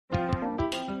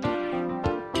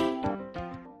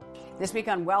This week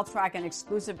on Wealth Track, an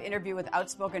exclusive interview with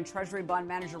outspoken Treasury bond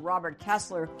manager Robert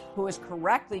Kessler, who has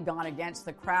correctly gone against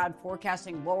the crowd,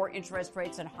 forecasting lower interest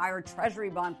rates and higher Treasury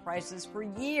bond prices for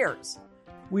years.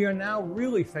 We are now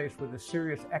really faced with a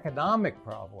serious economic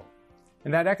problem,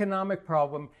 and that economic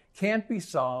problem can't be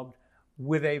solved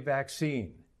with a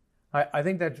vaccine. I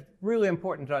think that's really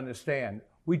important to understand.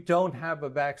 We don't have a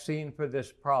vaccine for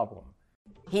this problem.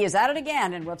 He is at it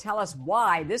again and will tell us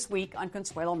why this week on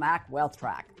Consuelo Mack Wealth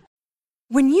Track.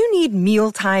 When you need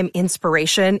mealtime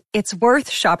inspiration, it's worth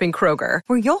shopping Kroger,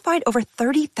 where you'll find over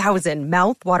 30,000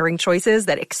 mouth-watering choices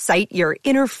that excite your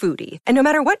inner foodie. And no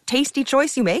matter what tasty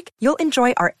choice you make, you'll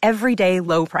enjoy our everyday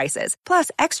low prices, plus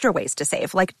extra ways to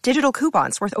save, like digital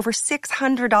coupons worth over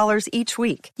 $600 each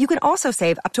week. You can also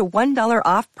save up to $1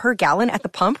 off per gallon at the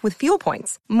pump with fuel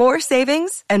points. More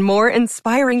savings and more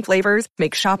inspiring flavors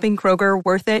make shopping Kroger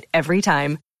worth it every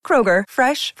time. Kroger,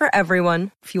 fresh for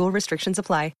everyone. Fuel restrictions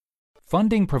apply.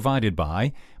 Funding provided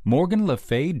by Morgan Le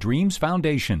Fay Dreams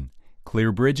Foundation,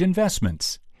 ClearBridge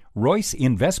Investments, Royce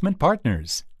Investment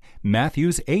Partners,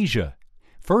 Matthews Asia,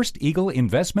 First Eagle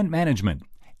Investment Management,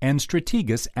 and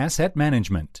Strategas Asset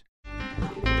Management.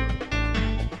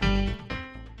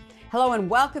 Hello and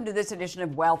welcome to this edition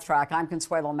of Wealth Track. I'm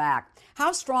Consuelo Mack.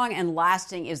 How strong and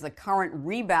lasting is the current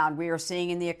rebound we are seeing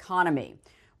in the economy?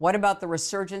 What about the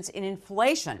resurgence in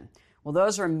inflation? Well,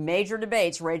 those are major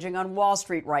debates raging on Wall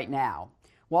Street right now.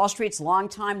 Wall Street's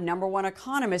longtime number one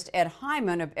economist, Ed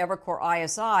Hyman of Evercore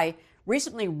ISI,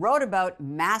 recently wrote about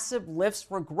massive lifts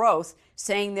for growth,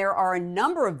 saying there are a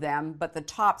number of them, but the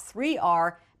top three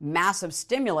are massive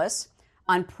stimulus,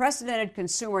 unprecedented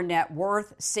consumer net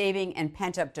worth, saving and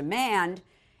pent-up demand,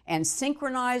 and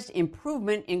synchronized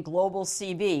improvement in global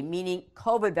CV, meaning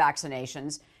COVID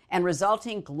vaccinations, and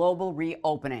resulting global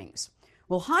reopenings.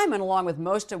 Well, Hyman, along with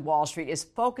most of Wall Street, is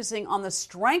focusing on the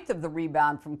strength of the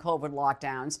rebound from COVID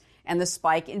lockdowns and the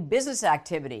spike in business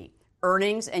activity,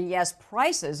 earnings, and yes,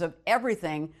 prices of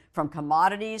everything from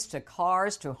commodities to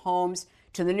cars to homes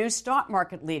to the new stock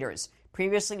market leaders,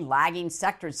 previously lagging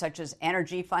sectors such as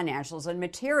energy, financials, and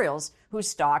materials, whose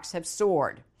stocks have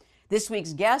soared. This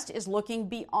week's guest is looking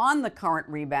beyond the current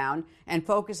rebound and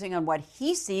focusing on what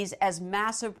he sees as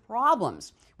massive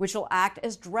problems, which will act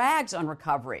as drags on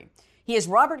recovery. He is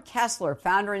Robert Kessler,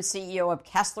 founder and CEO of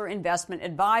Kessler Investment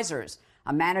Advisors,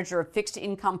 a manager of fixed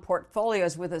income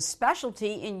portfolios with a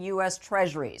specialty in U.S.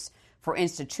 Treasuries for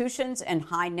institutions and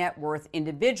high net worth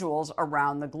individuals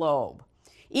around the globe.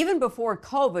 Even before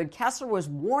COVID, Kessler was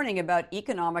warning about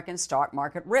economic and stock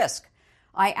market risk.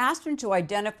 I asked him to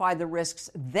identify the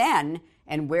risks then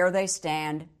and where they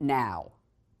stand now.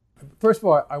 First of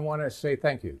all, I want to say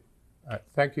thank you.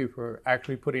 Thank you for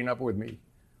actually putting up with me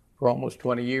for almost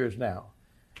 20 years now.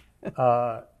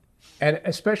 And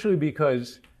especially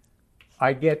because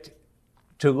I get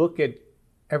to look at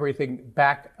everything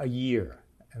back a year.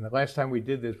 And the last time we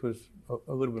did this was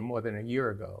a little bit more than a year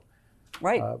ago.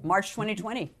 Right, March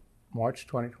 2020. March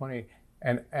 2020.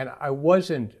 And I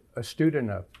wasn't astute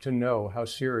enough to know how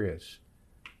serious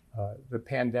the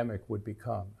pandemic would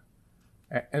become.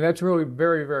 And that's really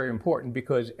very, very important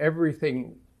because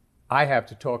everything I have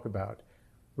to talk about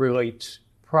relates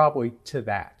probably to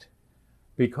that,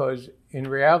 because in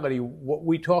reality, what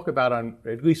we talk about on,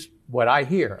 at least what I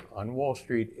hear on Wall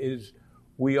Street, is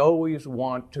we always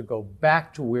want to go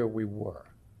back to where we were.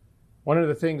 One of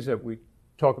the things that we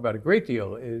talk about a great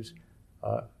deal is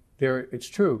it's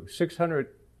true,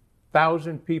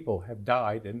 600,000 people have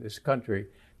died in this country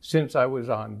since I was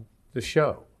on the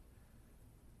show.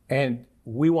 And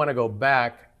we want to go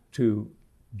back to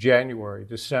January,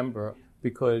 December,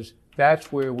 because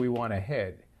that's where we want to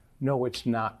head. No, it's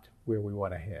not where we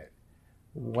want to head.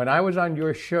 When I was on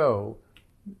your show,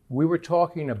 we were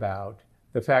talking about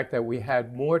the fact that we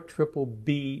had more triple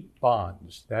B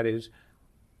bonds, that is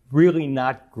really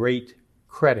not great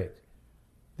credit,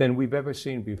 than we've ever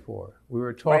seen before. We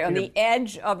were talking right on the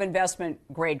edge of investment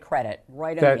grade credit,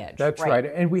 right on the edge. That's right.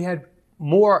 And we had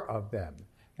more of them.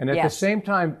 And at the same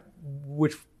time,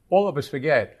 which all of us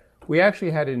forget, we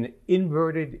actually had an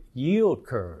inverted yield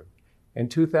curve in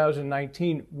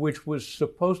 2019, which was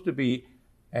supposed to be,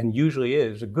 and usually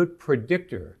is, a good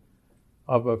predictor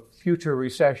of a future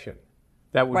recession.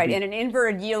 That would and an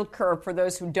inverted yield curve, for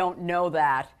those who don't know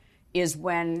that, is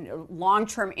when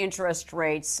long-term interest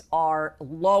rates are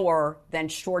lower than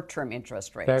short-term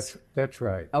interest rates. That's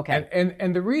right. Okay.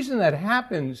 And the reason that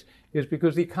happens is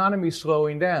because the economy is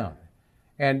slowing down.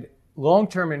 And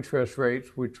long-term interest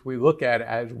rates, which we look at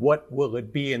as what will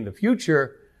it be in the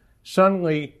future,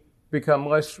 suddenly become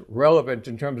less relevant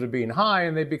in terms of being high,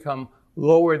 and they become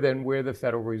lower than where the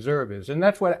Federal Reserve is. And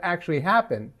that's what actually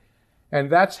happened. And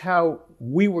that's how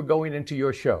we were going into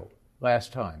your show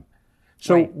last time.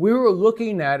 So Right. we were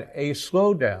looking at a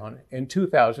slowdown in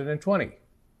 2020,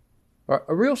 or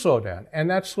a real slowdown. And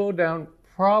that slowdown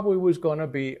probably was going to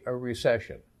be a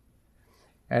recession.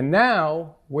 And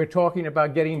now we're talking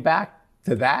about getting back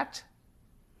to that.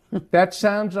 That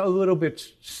sounds a little bit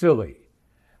silly.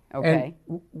 Okay.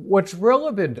 And what's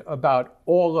relevant about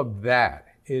all of that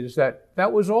is that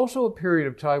that was also a period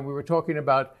of time we were talking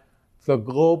about the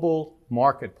global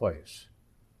marketplace.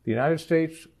 The United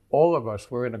States, all of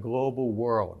us, were in a global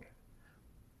world.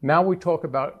 Now we talk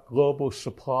about global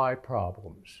supply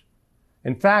problems.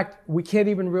 In fact, we can't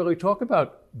even really talk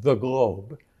about the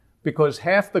globe because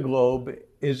half the globe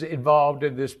is involved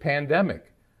in this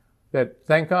pandemic that,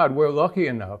 thank God, we're lucky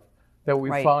enough that we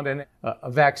Right. found a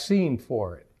vaccine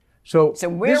for it. So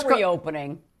we're this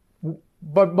reopening.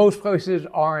 but most places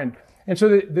aren't. And so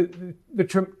the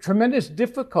tremendous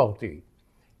difficulty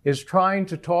is trying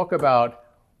to talk about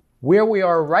where we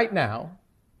are right now,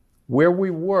 where we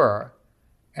were,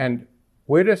 and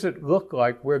where does it look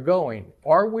like we're going?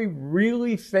 Are we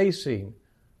really facing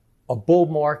a bull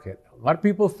market? A lot of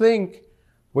people think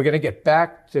we're going to get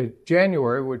back to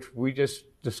January, which we just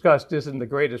discussed isn't the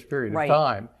greatest period Right. of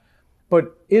time.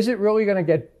 But is it really going to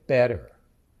get better?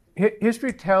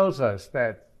 History tells us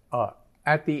that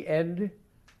at the end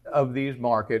of these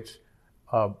markets,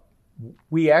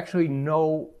 we actually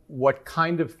know what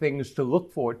kind of things to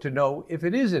look for to know if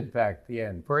it is in fact the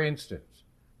end. For instance,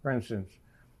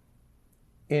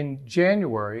 in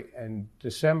January and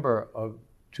December of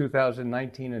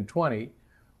 2019 and 20,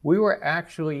 we were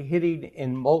actually hitting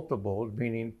in multiples,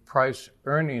 meaning price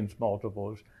earnings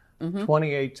multiples,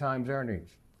 28 times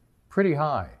earnings. Pretty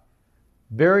high.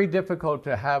 Very difficult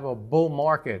to have a bull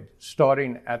market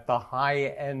starting at the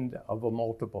high end of a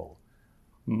multiple.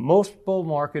 Most bull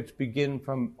markets begin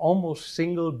from almost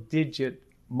single-digit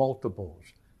multiples.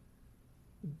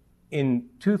 In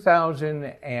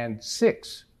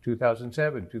 2006,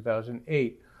 2007,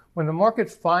 2008, when the market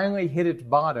finally hit its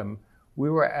bottom, we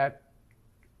were at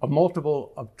a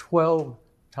multiple of 12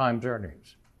 times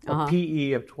earnings, a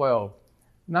PE of 12.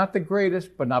 Not the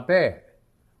greatest, but not bad.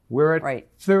 We're at Right.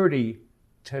 30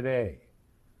 today.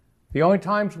 The only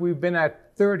times we've been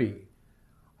at 30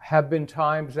 have been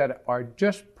times that are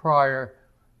just prior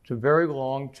to very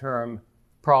long-term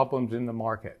problems in the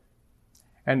market.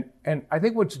 And I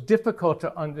think what's difficult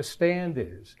to understand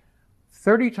is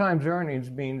 30 times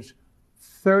earnings means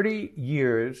 30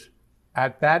 years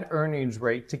at that earnings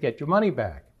rate to get your money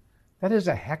back. That is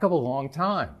a heck of a long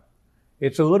time.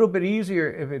 It's a little bit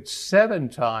easier if it's 7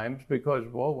 times because,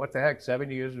 well, what the heck,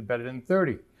 7 years is better than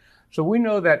 30. So we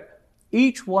know that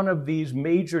each one of these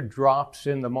major drops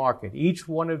in the market, each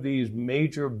one of these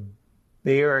major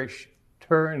bearish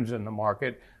turns in the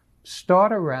market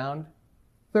start around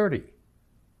 30.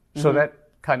 So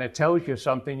that kind of tells you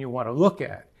something you want to look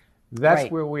at. That's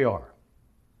Right. where we are.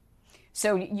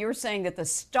 So you're saying that the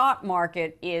stock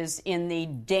market is in the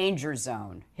danger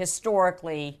zone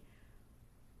historically.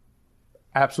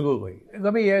 Absolutely.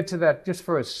 Let me add to that just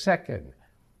for a second.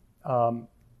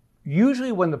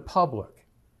 Usually when the public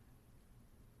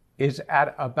is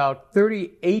at about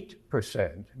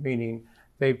 38%, meaning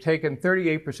they've taken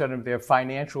 38% of their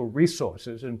financial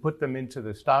resources and put them into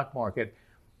the stock market,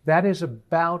 that is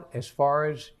about as far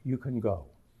as you can go.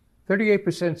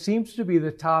 38% seems to be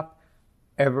the top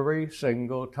every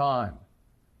single time.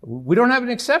 We don't have an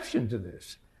exception to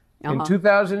this. In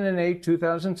 2008,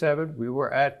 2007, we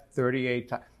were at 38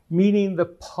 times, meaning the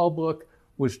public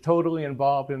was totally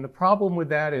involved. And the problem with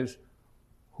that is,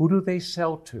 who do they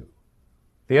sell to?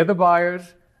 They're the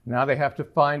buyers. Now they have to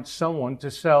find someone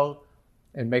to sell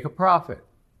and make a profit.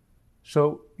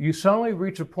 So you suddenly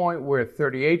reach a point where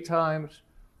 38 times,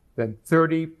 then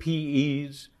 30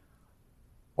 PEs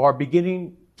are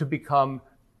beginning to become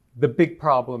the big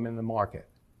problem in the market.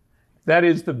 That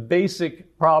is the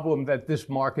basic problem that this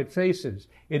market faces.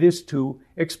 It is too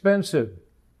expensive.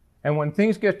 And when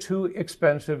things get too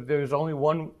expensive, there's only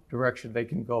one direction they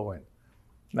can go in.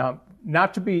 Now,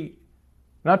 not to be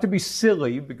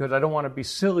silly, because I don't want to be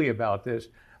silly about this,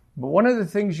 but one of the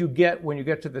things you get when you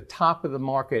get to the top of the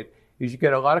market is you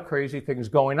get a lot of crazy things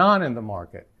going on in the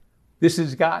market. This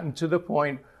has gotten to the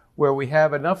point where we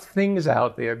have enough things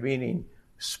out there, meaning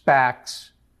SPACs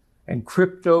and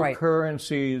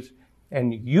cryptocurrencies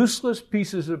and useless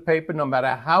pieces of paper, no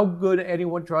matter how good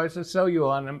anyone tries to sell you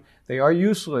on them, they are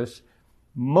useless.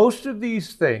 Most of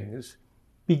these things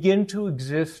begin to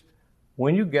exist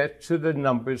when you get to the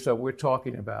numbers that we're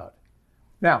talking about.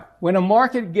 Now, when a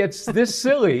market gets this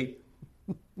silly,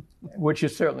 which it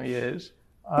certainly is,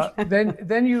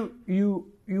 then you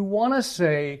want to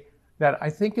say that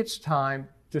I think it's time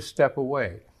to step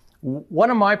away. One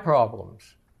of my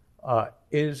problems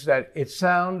is that it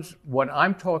sounds, when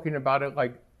I'm talking about it,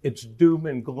 like it's doom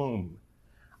and gloom.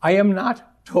 I am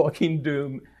not talking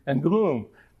doom and gloom.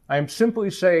 I am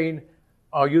simply saying,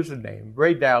 I'll use a name,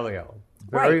 Ray Dalio.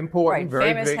 Very important, very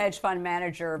famous big, hedge fund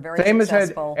manager, very famous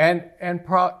successful.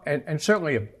 And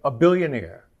certainly a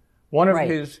billionaire. One of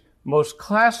his most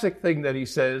classic thing that he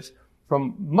says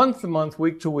from month to month,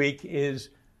 week to week is,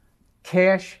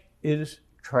 cash is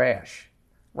trash.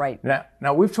 Right.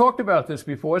 Now we've talked about this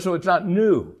before, so it's not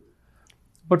new.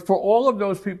 But for all of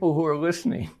those people who are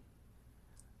listening,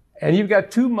 and you've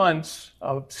got 2 months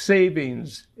of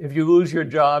savings if you lose your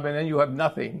job and then you have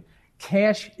nothing,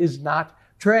 cash is not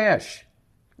trash.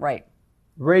 Right.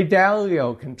 Ray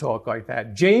Dalio can talk like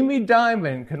that. Jamie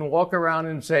Dimon can walk around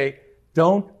and say,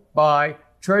 don't buy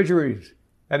treasuries.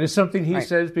 That is something he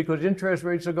says because interest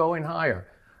rates are going higher.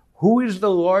 Who is the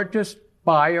largest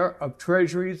buyer of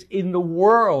treasuries in the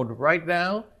world right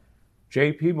now?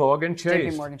 JP Morgan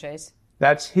Chase. JP Morgan Chase.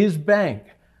 That's his bank.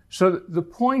 So the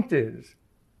point is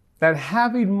that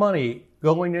having money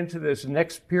going into this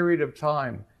next period of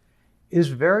time is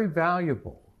very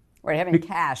valuable. Right, having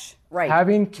cash. Right.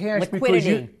 Having cash.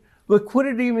 Liquidity. Because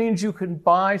liquidity means you can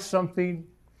buy something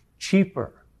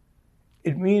cheaper.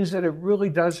 It means that it really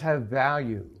does have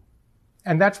value.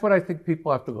 And that's what I think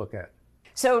people have to look at.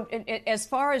 So as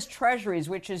far as treasuries,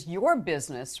 which is your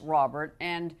business, Robert,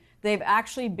 and they've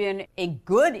actually been a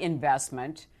good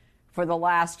investment for the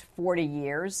last 40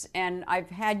 years. And I've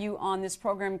had you on this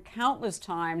program countless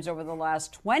times over the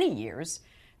last 20 years,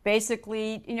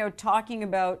 basically, talking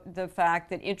about the fact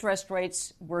that interest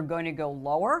rates were going to go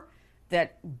lower,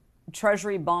 that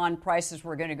Treasury bond prices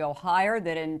were going to go higher,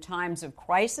 that in times of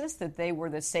crisis, that they were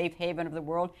the safe haven of the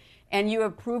world. And you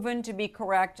have proven to be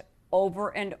correct over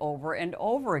and over and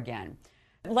over again.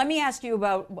 Let me ask you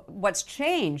about what's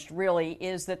changed, really,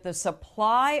 is that the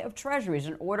supply of treasuries,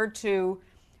 in order to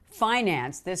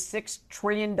finance this $6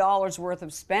 trillion worth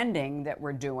of spending that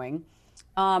we're doing,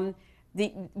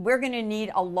 we're going to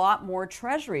need a lot more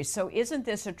treasuries. So isn't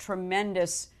this a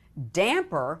tremendous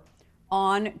damper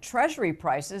on treasury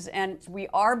prices? And we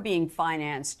are being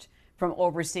financed from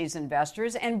overseas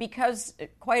investors. And because,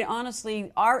 quite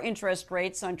honestly, our interest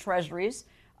rates on treasuries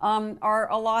are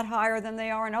a lot higher than they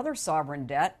are in other sovereign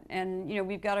debt. And,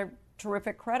 we've got a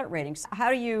terrific credit rating. So how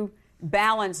do you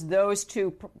balance those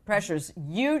two pressures?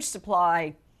 Huge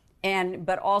supply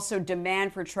but also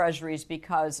demand for treasuries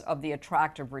because of the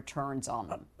attractive returns on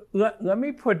them. Let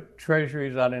me put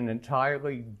treasuries on an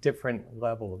entirely different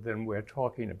level than we're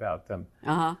talking about them.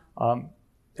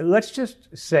 Let's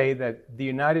just say that the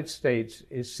United States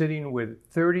is sitting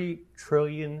with $30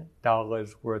 trillion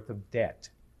worth of debt.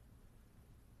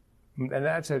 And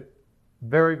that's a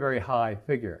very, very high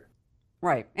figure.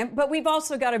 Right. But we've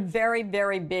also got a very,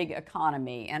 very big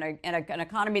economy and an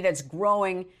economy that's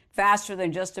growing faster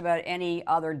than just about any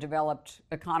other developed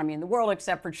economy in the world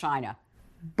except for China.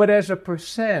 But as a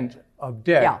percent of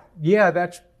debt,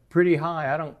 that's pretty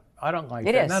high. I don't like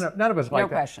it. That. Is. None of us like no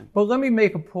that. Question. But let me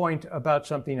make a point about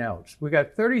something else. We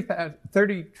got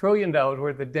 $30 trillion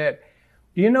worth of debt.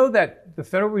 Do you know that the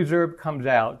Federal Reserve comes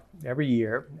out every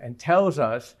year and tells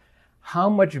us how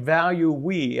much value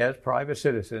we, as private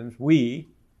citizens,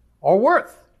 are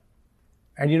worth?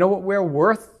 And you know what we're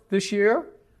worth this year?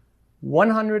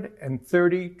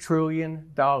 $130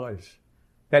 trillion.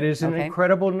 That is an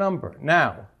incredible number.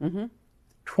 Now,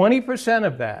 20%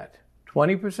 of that,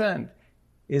 20%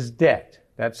 is debt.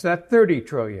 That's that 30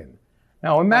 trillion.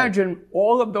 Now imagine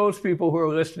all of those people who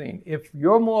are listening, if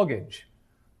your mortgage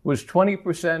was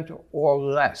 20% or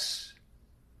less,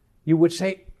 you would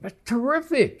say,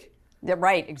 terrific. Yeah,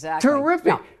 right, exactly. Terrific.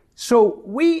 Yeah. So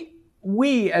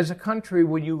we as a country,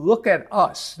 when you look at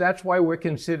us, that's why we're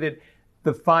considered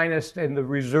the finest and the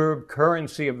reserve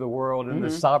currency of the world and the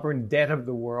sovereign debt of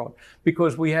the world,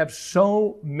 because we have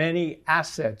so many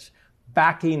assets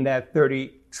backing that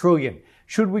 30 trillion.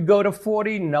 Should we go to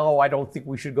 40? No, I don't think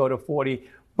we should go to 40.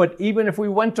 But even if we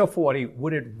went to 40,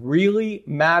 would it really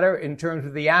matter in terms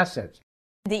of the assets?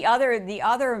 The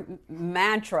other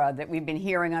mantra that we've been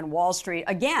hearing on Wall Street,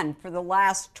 again, for the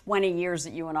last 20 years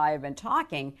that you and I have been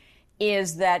talking,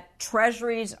 is that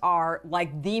treasuries are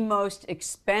like the most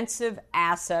expensive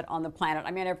asset on the planet. I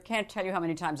mean, I can't tell you how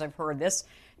many times I've heard this.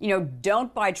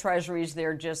 Don't buy treasuries.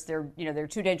 They're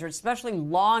too dangerous, especially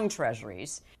long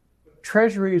treasuries.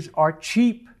 Treasuries are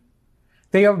cheap.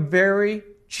 They are very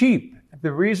cheap.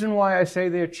 The reason why I say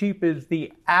they're cheap is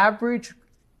the average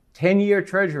 10-year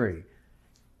treasury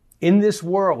in this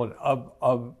world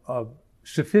of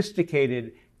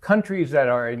sophisticated countries that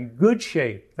are in good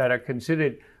shape, that are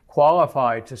considered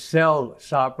qualify to sell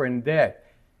sovereign debt.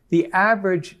 The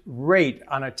average rate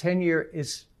on a 10-year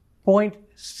is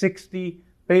 0.60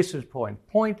 basis point,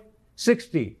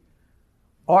 0.60.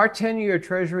 Our 10-year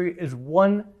Treasury is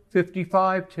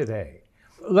 155 today.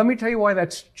 Let me tell you why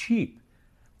that's cheap.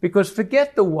 Because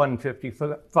forget the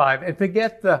 155 and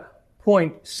forget the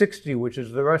 0.60, which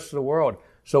is the rest of the world.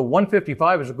 So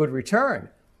 155 is a good return.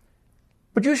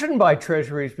 But you shouldn't buy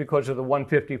treasuries because of the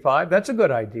 155. That's a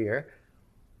good idea.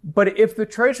 But if the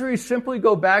treasuries simply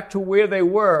go back to where they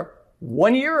were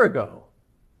 1 year ago,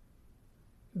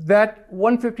 that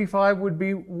 155 would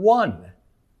be 1,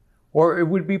 or it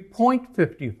would be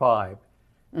 0.55.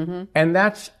 Mm-hmm. And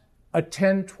that's a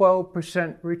 10,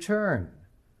 12% return.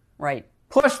 Right.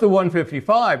 Plus the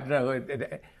 155.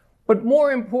 But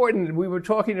more important, we were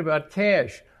talking about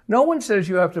cash. No one says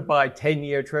you have to buy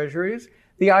 10-year treasuries.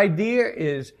 The idea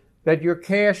is that your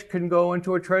cash can go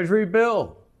into a treasury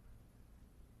bill.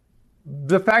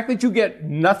 The fact that you get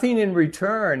nothing in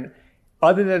return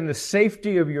other than the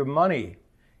safety of your money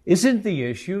isn't the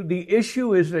issue. The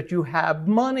issue is that you have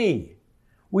money.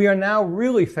 We are now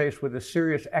really faced with a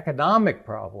serious economic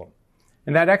problem.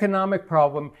 And that economic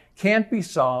problem can't be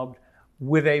solved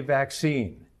with a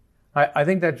vaccine. I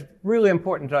think that's really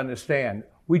important to understand.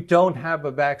 We don't have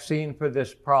a vaccine for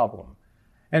this problem.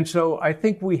 And so I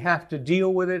think we have to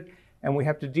deal with it, and we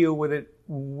have to deal with it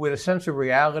with a sense of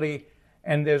reality.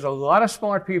 And there's a lot of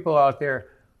smart people out there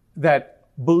that,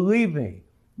 believe me,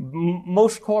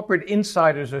 most corporate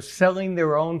insiders are selling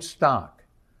their own stock.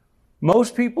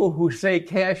 Most people who say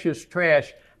cash is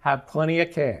trash have plenty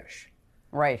of cash.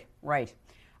 Right, right.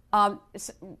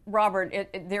 Robert,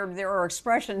 there are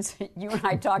expressions you and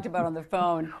I talked about on the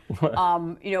phone.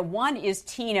 One is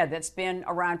TINA, that's been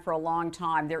around for a long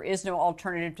time. There is no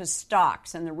alternative to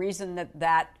stocks. And the reason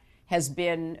that has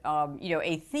been,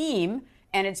 a theme,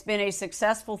 and it's been a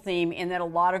successful theme in that a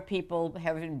lot of people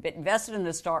have invested in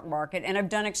the stock market and have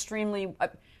done extremely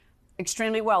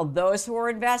well. Those who are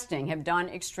investing have done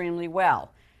extremely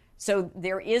well. So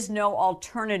there is no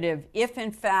alternative if,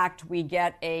 in fact, we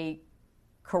get a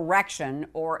correction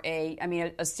or a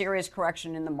serious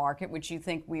correction in the market, which you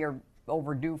think we are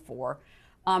overdue for.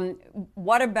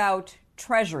 What about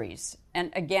treasuries?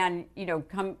 And again,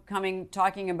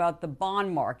 talking about the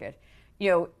bond market,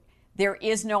 there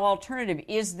is no alternative.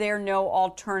 Is there no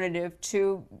alternative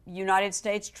to United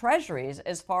States treasuries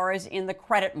as far as in the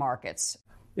credit markets?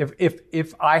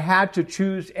 If I had to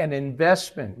choose an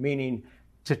investment, meaning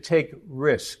to take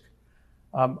risk,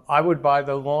 I would buy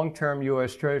the long-term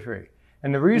U.S. Treasury.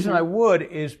 And the reason I would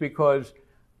is because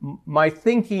my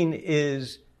thinking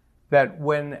is that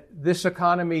when this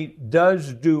economy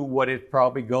does do what it's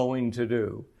probably going to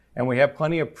do, and we have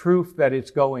plenty of proof that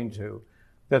it's going to,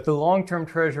 that the long-term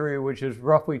Treasury, which is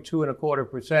roughly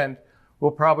 2.25%, will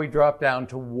probably drop down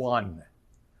to 1.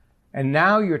 And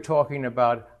now you're talking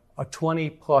about a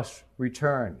 20-plus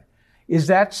return. Is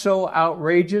that so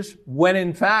outrageous when,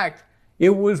 in fact, it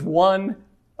was 1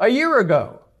 a year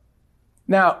ago?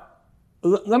 Now,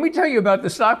 let me tell you about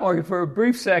the stock market for a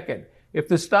brief second. If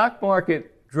the stock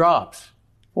market drops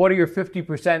 40 or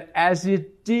 50%, as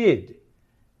it did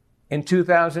in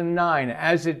 2009,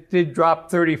 as it did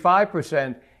drop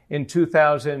 35% in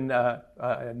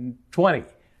 2020,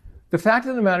 the fact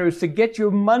of the matter is to get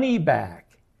your money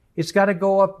back, it's got to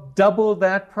go up double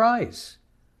that price.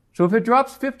 So if it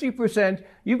drops 50%,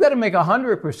 you've got to make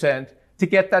 100% to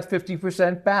get that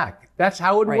 50% back. That's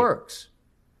how it works.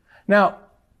 Now,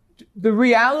 the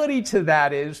reality to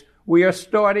that is we are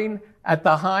starting at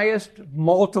the highest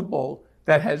multiple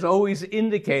that has always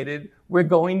indicated we're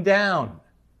going down.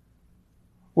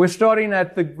 We're starting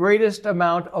at the greatest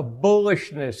amount of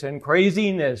bullishness and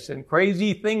craziness and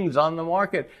crazy things on the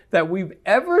market that we've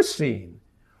ever seen.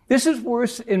 This is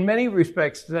worse in many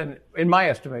respects than, in my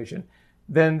estimation,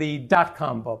 than the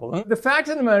dot-com bubble. The fact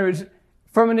of the matter is,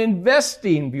 from an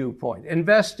investing viewpoint,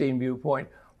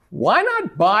 why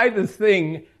not buy the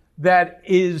thing that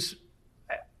is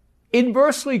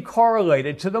inversely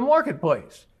correlated to the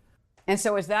marketplace? And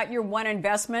so is that your one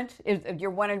investment?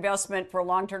 Your one investment for a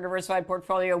long-term diversified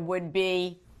portfolio would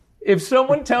be? If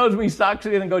someone tells me stocks are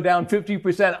going to go down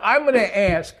 50%, I'm going to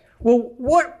ask, well,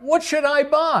 what should I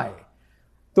buy?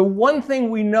 The one thing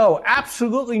we know,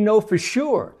 absolutely know for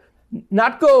sure,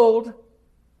 not gold,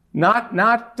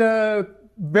 not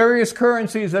various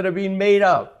currencies that are being made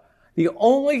up. The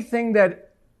only thing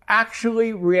that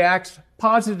actually reacts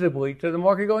positively to the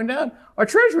market going down are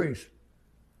treasuries.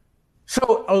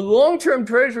 So a long-term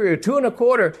treasury of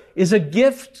 2.25 is a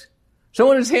gift.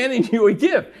 Someone is handing you a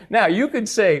gift. Now, you could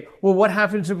say, well, what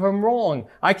happens if I'm wrong?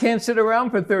 I can't sit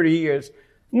around for 30 years.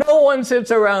 No one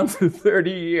sits around for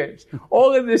 30 years.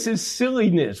 All of this is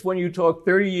silliness when you talk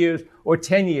 30 years or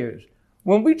 10 years.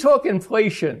 When we talk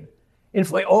inflation,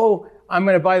 oh, I'm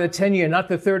going to buy the 10-year, not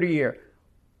the 30-year.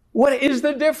 What is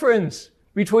the difference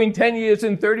between 10 years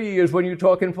and 30 years when you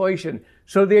talk inflation?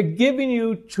 So they're giving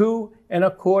you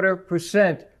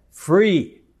 2.25%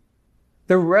 free.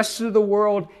 The rest of the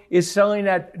world is selling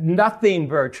at nothing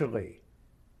virtually.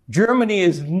 Germany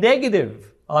is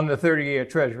negative on the 30-year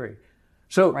Treasury.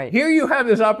 So Here you have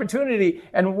this opportunity.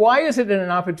 And why is it an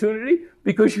opportunity?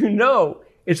 Because you know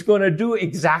it's going to do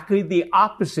exactly the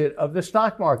opposite of the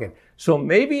stock market. So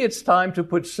maybe it's time to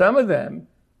put some of them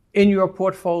in your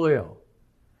portfolio.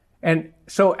 And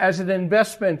so as an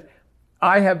investment,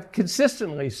 I have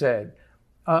consistently said,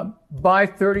 buy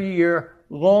 30-year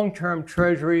long-term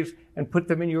treasuries and put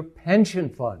them in your pension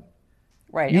fund.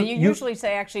 Right. And you usually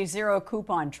say actually zero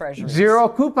coupon treasuries. Zero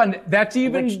coupon. That's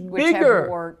even which bigger. Have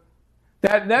more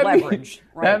leverage.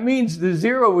 That means the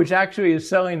zero, which actually is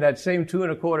selling that same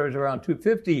 2.25 is around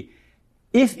 250.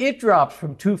 If it drops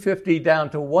from 250 down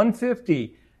to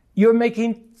 150, you're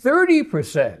making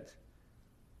 30%.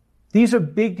 These are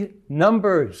big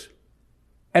numbers.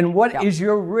 And what is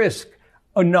your risk?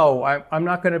 Oh, no, I'm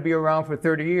not going to be around for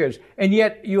 30 years. And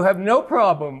yet you have no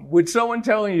problem with someone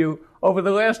telling you over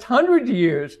the last 100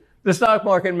 years, the stock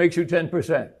market makes you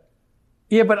 10%.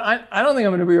 Yeah, but I don't think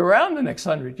I'm going to be around the next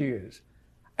 100 years.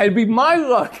 It'd be my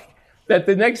luck that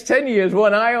the next 10 years,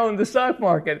 when I own the stock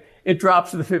market, it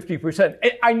drops to the 50%.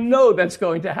 I know that's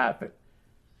going to happen.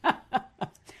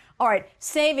 All right,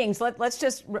 savings.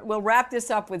 We'll wrap this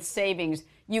up with savings.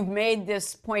 You've made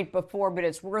this point before, but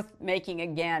it's worth making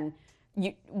again.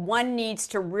 One needs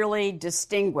to really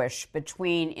distinguish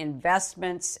between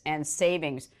investments and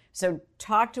savings. So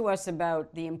talk to us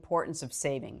about the importance of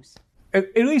savings.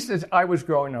 At least as I was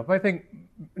growing up,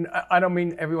 I don't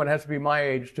mean everyone has to be my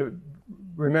age to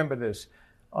remember this.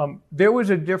 There was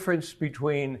a difference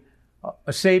between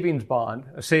a savings bond,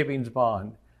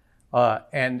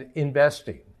 and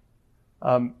investing.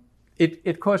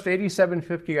 It cost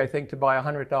 $87.50, I think, to buy a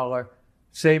 $100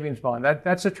 savings bond.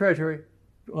 That's a treasury.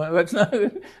 Well, let's not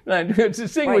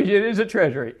distinguish. Right. It is a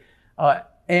treasury,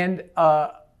 and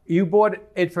you bought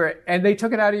it and they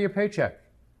took it out of your paycheck.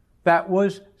 That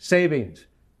was savings.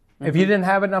 Mm-hmm. If you didn't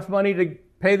have enough money to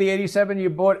pay the $87, you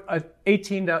bought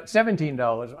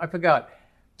 $17, I forgot,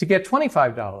 to get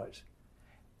 $25.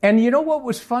 And you know what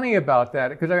was funny about that?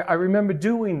 Because I remember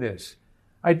doing this.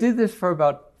 I did this for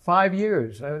about 5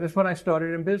 years. That's when I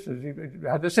started in business. You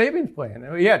had the savings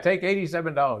plan. Yeah, take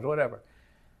 $87, whatever.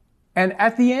 And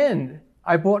at the end,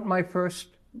 I bought my first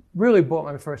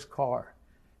car.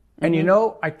 And you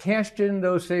know, I cashed in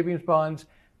those savings bonds.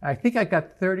 I think I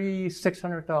got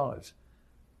 $3,600.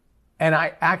 And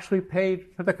I actually paid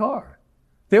for the car.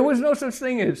 There was no such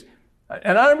thing as,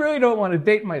 and I really don't want to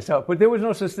date myself, but there was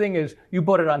no such thing as you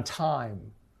bought it on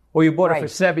time or you bought it for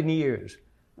 7 years.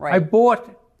 Right. I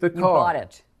bought the car. You bought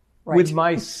it. Right. With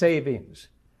my savings.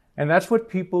 And that's what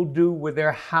people do with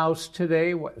their house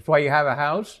today. That's why you have a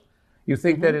house. You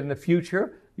think that in the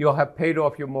future you'll have paid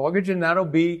off your mortgage and that'll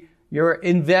be your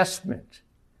investment.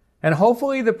 And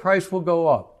hopefully the price will go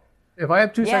up. If I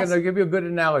have 2 seconds, I'll give you a good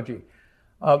analogy.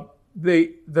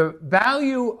 The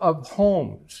value of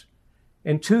homes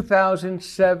in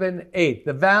 2007-8,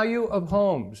 the value of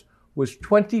homes was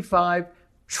 $25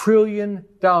 trillion.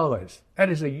 That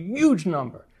is a huge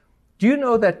number. Do you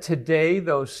know that today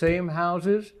those same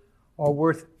houses are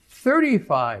worth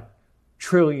 $35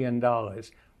 trillion?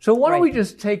 So why don't we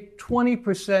just take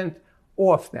 20%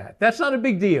 off that? That's not a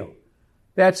big deal.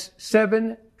 That's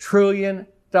 $7 trillion.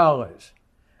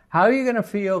 How are you going to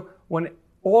feel when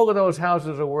all of those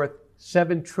houses are worth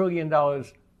 $7 trillion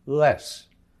less?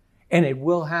 And it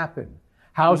will happen.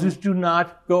 Houses do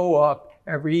not go up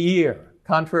every year,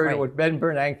 contrary to what Ben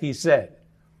Bernanke said.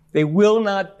 They will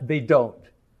not, they don't.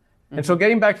 And so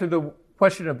getting back to the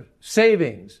question of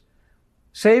savings,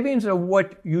 savings are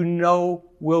what you know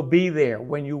will be there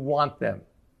when you want them.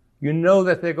 You know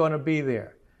that they're going to be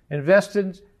there.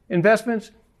 Investments,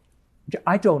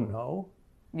 I don't know.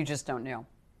 You just don't know.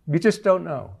 You just don't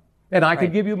know. And I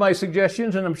could give you my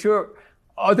suggestions, and I'm sure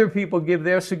other people give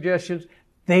their suggestions.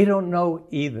 They don't know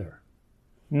either.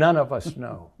 None of us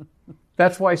know.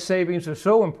 That's why savings are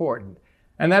so important.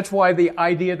 And that's why the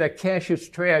idea that cash is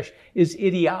trash is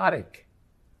idiotic.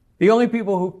 The only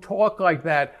people who talk like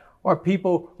that are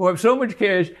people who have so much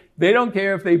cash, they don't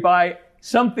care if they buy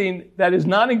something that is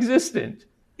non-existent.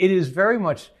 It is very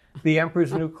much the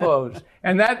emperor's new clothes.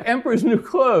 And that emperor's new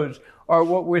clothes are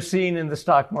what we're seeing in the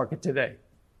stock market today.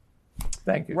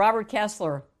 Thank you. Robert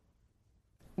Kessler,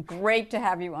 Great to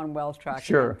have you on Wealth Track.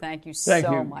 Sure. Thank you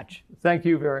so much. Thank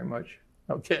you very much.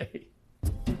 Okay.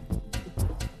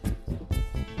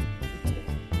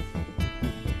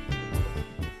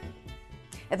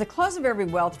 At the close of every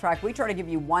Wealth Track, we try to give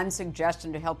you one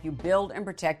suggestion to help you build and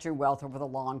protect your wealth over the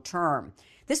long term.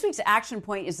 This week's action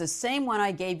point is the same one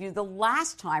I gave you the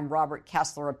last time Robert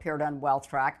Kessler appeared on Wealth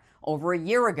Track over a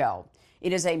year ago.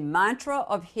 It is a mantra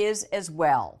of his as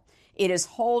well. It is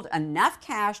hold enough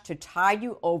cash to tide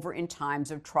you over in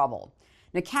times of trouble.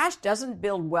 Now, cash doesn't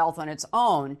build wealth on its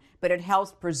own, but it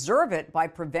helps preserve it by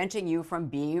preventing you from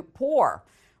being poor.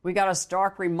 We got a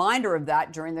stark reminder of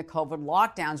that during the COVID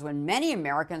lockdowns when many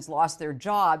Americans lost their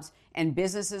jobs and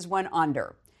businesses went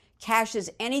under. Cash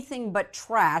is anything but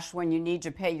trash when you need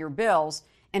to pay your bills,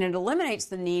 and it eliminates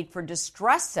the need for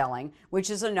distress selling, which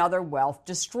is another wealth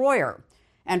destroyer.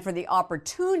 And for the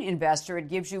opportune investor, it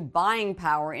gives you buying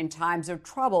power in times of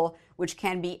trouble, which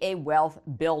can be a wealth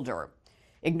builder.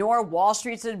 Ignore Wall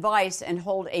Street's advice and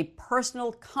hold a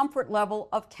personal comfort level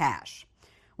of cash.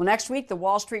 Well, next week, the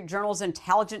Wall Street Journal's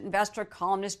intelligent investor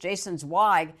columnist Jason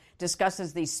Zweig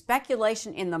discusses the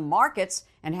speculation in the markets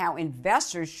and how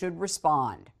investors should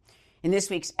respond. In this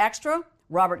week's Extra,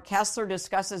 Robert Kessler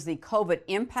discusses the COVID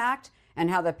impact and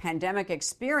how the pandemic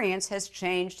experience has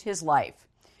changed his life.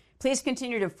 Please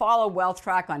continue to follow Wealth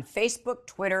Track on Facebook,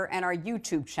 Twitter, and our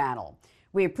YouTube channel.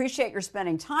 We appreciate your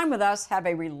spending time with us. Have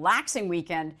a relaxing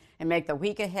weekend and make the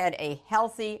week ahead a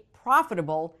healthy,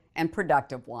 profitable, and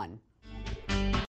productive one.